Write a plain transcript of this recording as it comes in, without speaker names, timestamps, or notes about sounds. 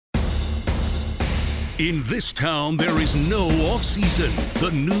In this town, there is no off-season. The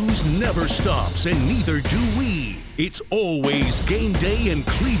news never stops, and neither do we. It's always game day in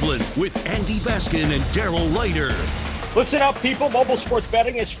Cleveland with Andy Baskin and Daryl Leiter. Listen up, people. Mobile sports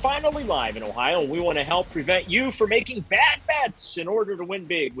betting is finally live in Ohio, and we want to help prevent you from making bad bets. In order to win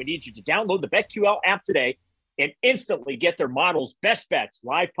big, we need you to download the BetQL app today and instantly get their models' best bets,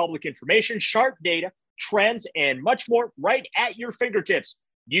 live public information, sharp data, trends, and much more right at your fingertips.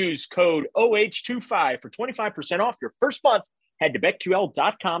 Use code OH25 for 25% off your first month. Head to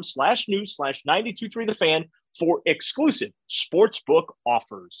BetQL.com/news/923TheFan for exclusive sportsbook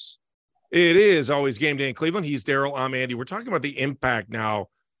offers. It is always game day in Cleveland. He's Daryl. I'm Andy. We're talking about the impact now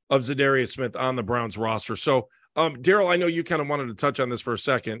of Za'Darius Smith on the Browns roster. So, Daryl, I know you kind of wanted to touch on this for a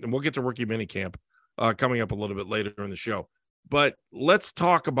second, and we'll get to rookie minicamp coming up a little bit later in the show. But let's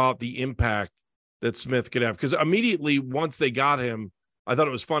talk about the impact that Smith could have, because immediately once they got him, I thought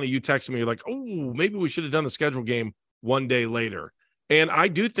it was funny. You texted me, you're like, oh, maybe we should have done the schedule game one day later. And I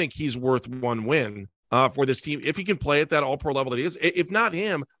do think he's worth one win for this team if he can play at that all-pro level that he is. If not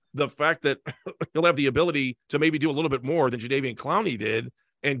him, the fact that he'll have the ability to maybe do a little bit more than Jadeveon Clowney did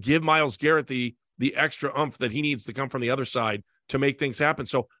and give Myles Garrett the extra oomph that he needs to come from the other side to make things happen.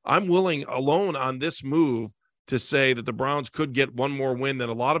 So I'm willing alone on this move to say that the Browns could get one more win than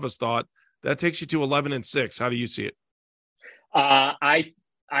a lot of us thought. That takes you to 11-6. How do you see it? I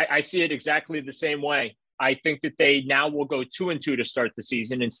see it exactly the same way. I think that they now will go 2-2 to start the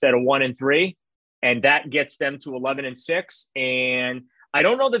season instead of 1-3, and that gets them to 11-6. And I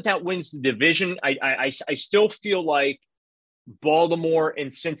don't know that wins the division. I still feel like Baltimore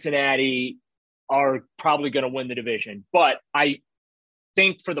and Cincinnati are probably going to win the division, but I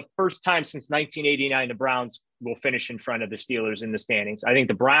think for the first time since 1989, the Browns will finish in front of the Steelers in the standings. I think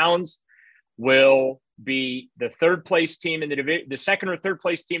the Browns will be the third place team in the division, the second or third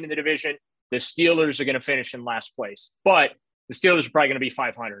place team in the division. The Steelers are going to finish in last place, but the Steelers are probably going to be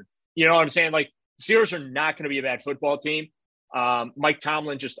 500. You know what I'm saying? Like, the Steelers are not going to be a bad football team. Mike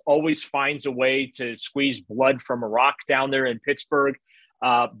Tomlin just always finds a way to squeeze blood from a rock down there in Pittsburgh.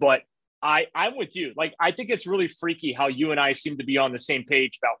 But I'm with you. Like, I think it's really freaky how you and I seem to be on the same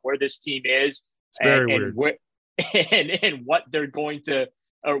page about where this team is and what they're going to,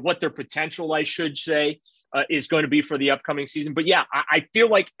 or what their potential, I should say, is going to be for the upcoming season. But yeah, I feel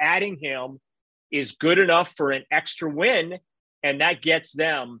like adding him is good enough for an extra win, and that gets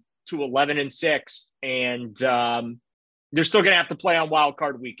them to 11-6. And they're still going to have to play on Wild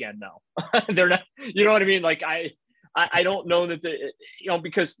Card Weekend, though. They're not, you know what I mean? Like, I don't know that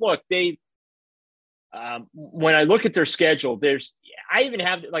because look, they. When I look at their schedule, I even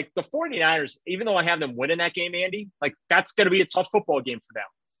have like the 49ers, even though I have them winning that game, Andy, like that's going to be a tough football game for them.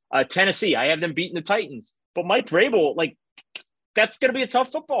 Tennessee, I have them beating the Titans, but Mike Vrabel, like that's going to be a tough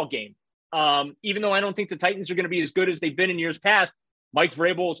football game. Even though I don't think the Titans are going to be as good as they've been in years past, Mike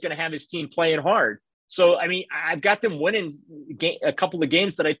Vrabel is going to have his team playing hard. So, I mean, I've got them winning a couple of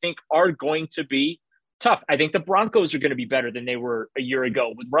games that I think are going to be tough. I think the Broncos are going to be better than they were a year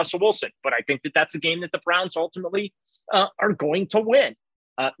ago with Russell Wilson, but I think that that's a game that the Browns ultimately are going to win.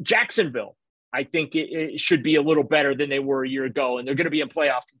 Jacksonville, I think it should be a little better than they were a year ago, and they're going to be in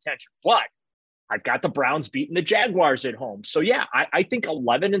playoff contention. But I've got the Browns beating the Jaguars at home. So, yeah, I think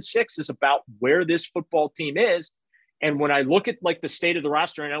 11-6 is about where this football team is. And when I look at, like, the state of the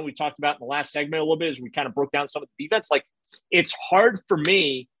roster, I know we talked about in the last segment a little bit as we kind of broke down some of the defense, like, it's hard for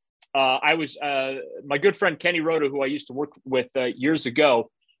me. I was my good friend Kenny Rhoda, who I used to work with years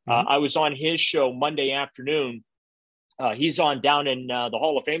ago. I was on his show Monday afternoon. He's on down in the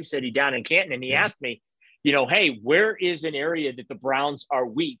Hall of Fame city down in Canton, and he asked me, hey, where is an area that the Browns are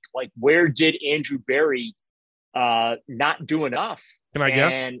weak? Like, where did Andrew Berry not do enough? Can I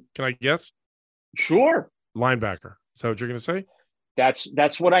guess? Sure. Linebacker. Is that what you're going to say?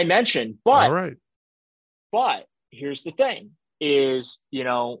 That's what I mentioned. But all right. But here's the thing: is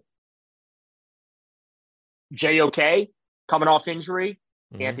JOK coming off injury,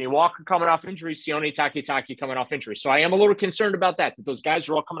 Anthony Walker coming off injury, Sione Takitaki coming off injury. So I am a little concerned about that those guys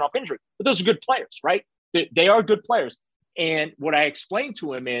are all coming off injury. But those are good players, right? They are good players. And what I explained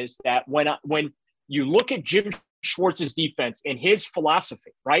to him is that when you look at Jim Schwartz's defense and his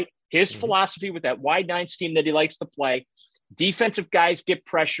philosophy, right? His philosophy with that wide nine scheme that he likes to play, defensive guys get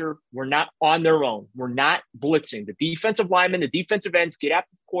pressure. We're not on their own. We're not blitzing. The defensive linemen, the defensive ends get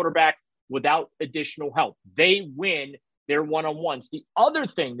after the quarterback without additional help. They win their one-on-ones. The other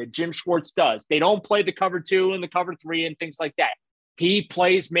thing that Jim Schwartz does, they don't play the cover 2 and the cover 3 and things like that. He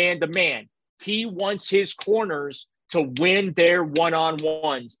plays man-to-man. He wants his corners to win their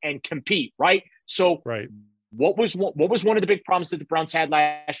one-on-ones and compete, right? So what was one of the big problems that the Browns had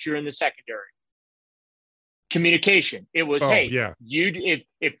last year in the secondary? Communication. It was, Oh, hey, yeah.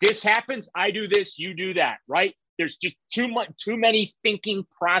 if this happens, I do this, you do that, right? There's just too many thinking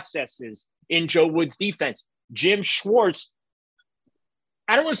processes in Joe Woods' defense. Jim Schwartz,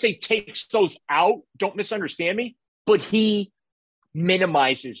 I don't want to say takes those out, don't misunderstand me, but he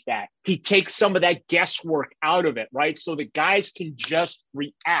minimizes that. He takes some of that guesswork out of it, right? So the guys can just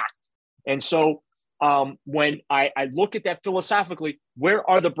react. And so when I look at that philosophically, where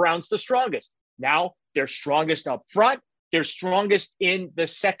are the Browns the strongest? Now they're strongest up front. They're strongest in the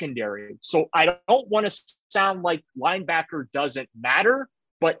secondary. So I don't want to sound like linebacker doesn't matter,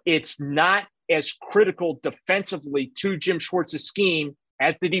 but it's not as critical defensively to Jim Schwartz's scheme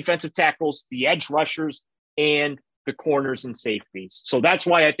as the defensive tackles, the edge rushers, and the corners and safeties. So that's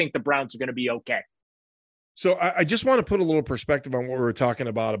why I think the Browns are going to be okay. So I just want to put a little perspective on what we were talking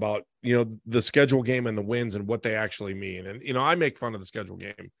about, the schedule game and the wins and what they actually mean. And, I make fun of the schedule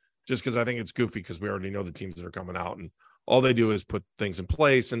game just because I think it's goofy because we already know the teams that are coming out and all they do is put things in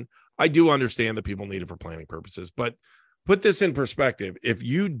place. And I do understand that people need it for planning purposes, but put this in perspective. If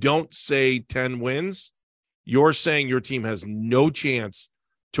you don't say 10 wins, you're saying your team has no chance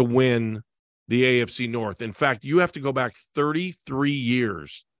to win the AFC North. In fact, you have to go back 33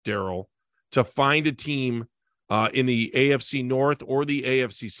 years, Daryl, to find a team in the AFC North or the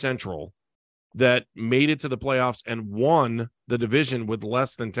AFC Central that made it to the playoffs and won the division with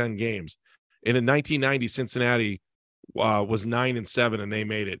less than 10 games. And in 1990, Cincinnati was 9-7, and they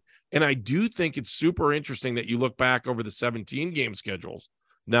made it. And I do think it's super interesting that you look back over the 17 game schedules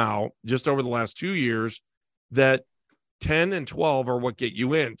now, just over the last 2 years, that 10 and 12 are what get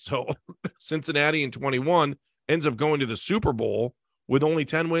you in. So Cincinnati in 21 ends up going to the Super Bowl with only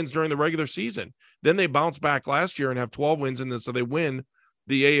 10 wins during the regular season. Then they bounce back last year and have 12 wins in this, so they win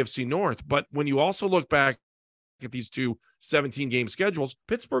the AFC North. But when you also look back at these two 17-game schedules,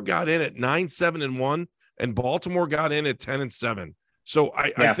 Pittsburgh got in at 9-7-1, and Baltimore got in at 10-7. So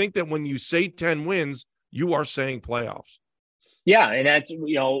I think that when you say 10 wins, you are saying playoffs. Yeah, and that's,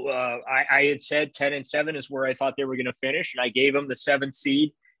 I had said 10-7 is where I thought they were going to finish, and I gave them the 7th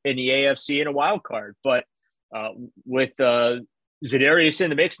seed in the AFC and a wild card. But with Za'Darius in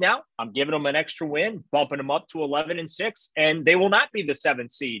the mix now, I'm giving them an extra win, bumping them up to 11-6, and they will not be the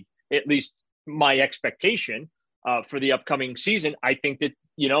 7th seed, at least my expectation for the upcoming season. I think that,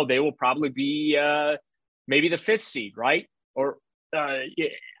 they will probably be maybe the 5th seed, right? Or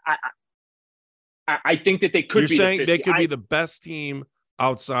I think that they could. You're saying they could be the best team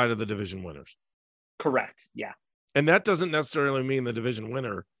outside of the division winners. Correct. Yeah. And that doesn't necessarily mean the division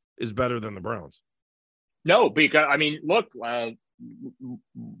winner is better than the Browns. No, because look,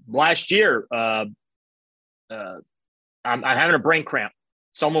 last year, I'm having a brain cramp.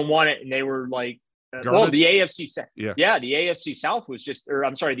 Someone won it, and they were like, the AFC South. Yeah, the AFC South was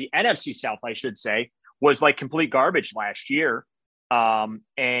the NFC South, I should say, was like complete garbage last year.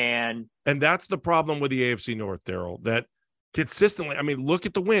 And that's the problem with the AFC North, Daryl, that consistently, look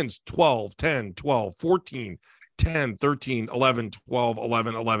at the wins: 12, 10, 12, 14, 10, 13, 11, 12,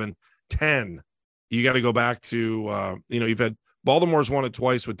 11, 11, 10. You got to go back to, you've had Baltimore's won it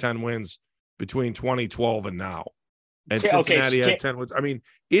twice with 10 wins between 2012 and now. And Cincinnati had 10 wins.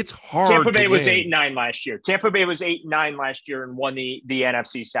 It's hard. Tampa Bay was 8-9 last year. Tampa Bay was 8-9 last year and won the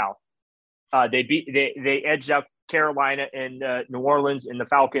NFC South. They edged out Carolina and New Orleans and the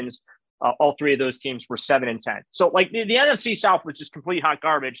Falcons. All three of those teams were 7-10. So like the NFC South was just complete hot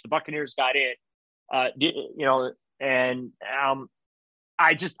garbage. The Buccaneers got in,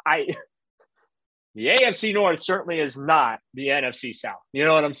 the AFC North certainly is not the NFC South. You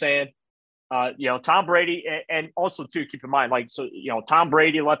know what I'm saying? Tom Brady, and also too, keep in mind, Tom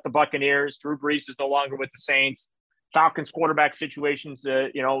Brady left the Buccaneers. Drew Brees is no longer with the Saints. Falcons quarterback situations,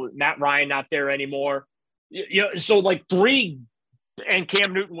 Matt Ryan not there anymore. So like 3 and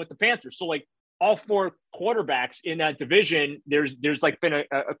Cam Newton with the Panthers. So like all 4 quarterbacks in that division, there's like been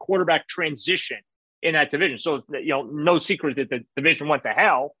a quarterback transition in that division. So, no secret that the division went to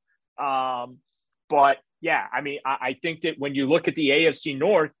hell. But yeah, I think that when you look at the AFC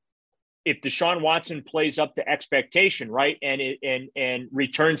North, if Deshaun Watson plays up to expectation, right, and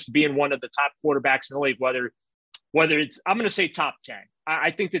returns to being one of the top quarterbacks in the league, whether it's, I'm going to say top 10,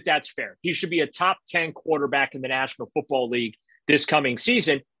 I think that that's fair. He should be a top 10 quarterback in the National Football League this coming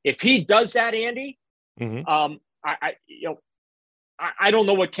season. If he does that, Andy, I don't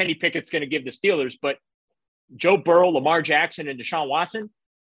know what Kenny Pickett's going to give the Steelers, but Joe Burrow, Lamar Jackson, and Deshaun Watson,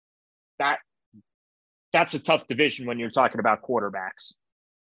 that's a tough division when you're talking about quarterbacks.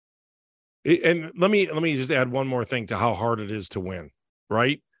 And let me just add one more thing to how hard it is to win,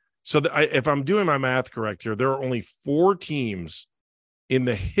 right? So if I'm doing my math correct here, there are only 4 teams in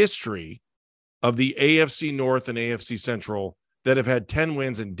the history of the AFC North and AFC Central that have had 10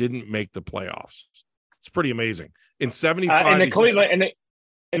 wins and didn't make the playoffs. It's pretty amazing. In 75, and the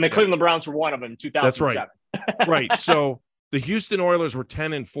Cleveland Browns were one of them in 2007. That's right. Right. So the Houston Oilers were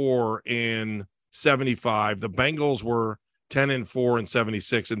 10-4 in 75. The Bengals were 10-4 in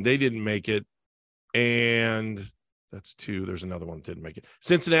 76, and they didn't make it. And that's 2. There's another one that didn't make it.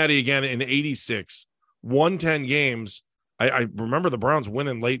 Cincinnati again in 86, won 10 games. I remember the Browns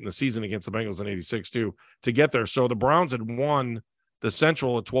winning late in the season against the Bengals in 86 too to get there. So the Browns had won the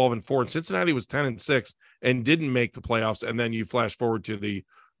Central at 12-4, and Cincinnati was 10-6 and didn't make the playoffs. And then you flash forward to the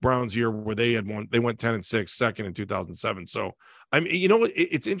Browns year where they had won. They went 10-6, second in 2007. So I mean, you know,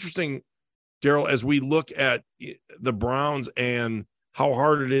 it's interesting, Daryl, as we look at the Browns and how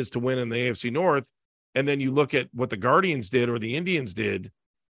hard it is to win in the AFC North, and then you look at what the Guardians did or the Indians did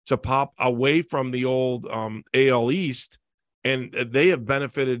to pop away from the old AL East. And they have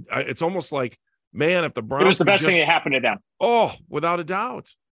benefited. It's almost like, man, if the Browns. It was the best thing that happened to them. Oh, without a doubt.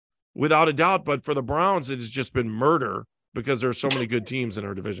 Without a doubt. But for the Browns, it has just been murder because there are so many good teams in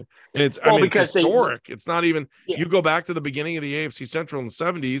our division. And it's historic. It's not even, you go back to the beginning of the AFC Central in the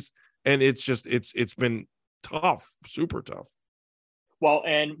 70s, and it's just, it's been tough, super tough. Well,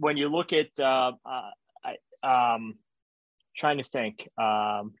 and when you look at, trying to think,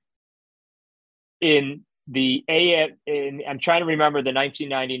 I'm trying to remember the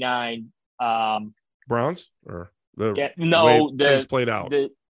 1999 Browns or the way things played out.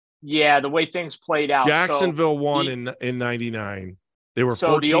 The way things played out. Jacksonville won in 99. They were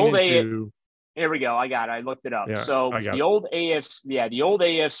 14-2. Here we go. I got it. I looked it up. Yeah, so the old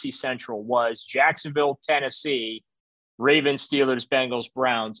AFC Central was Jacksonville, Tennessee, Ravens, Steelers, Bengals,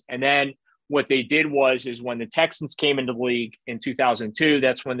 Browns, and then what they did is when the Texans came into the league in 2002,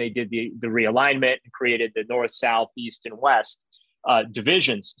 that's when they did the realignment and created the North, South, East, and West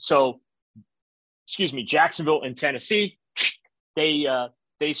divisions. So, Jacksonville and Tennessee, they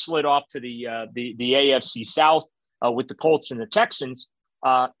slid off to the AFC South with the Colts and the Texans,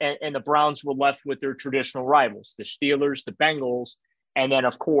 and the Browns were left with their traditional rivals, the Steelers, the Bengals, and then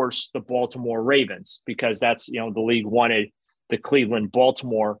of course the Baltimore Ravens, because that's, the league wanted the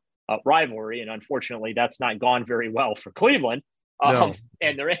Cleveland-Baltimore rivalry, and unfortunately that's not gone very well for Cleveland. No.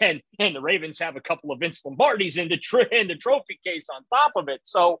 And the Ravens have a couple of Vince Lombardis in the trophy case on top of it.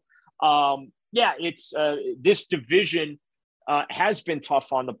 So it's this division has been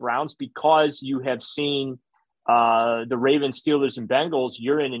tough on the Browns because you have seen the Ravens, Steelers, and Bengals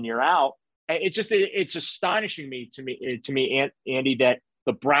year in and year out. It's astonishing to me, Andy, that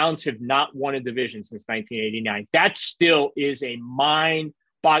the Browns have not won a division since 1989. That still is a mind.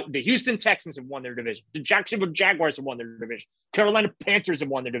 But the Houston Texans have won their division. The Jacksonville Jaguars have won their division. Carolina Panthers have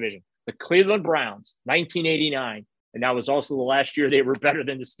won their division. The Cleveland Browns, 1989. And that was also the last year they were better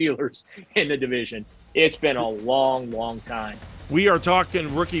than the Steelers in the division. It's been a long, long time. We are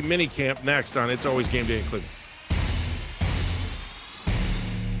talking rookie minicamp next on It's Always Game Day in Cleveland.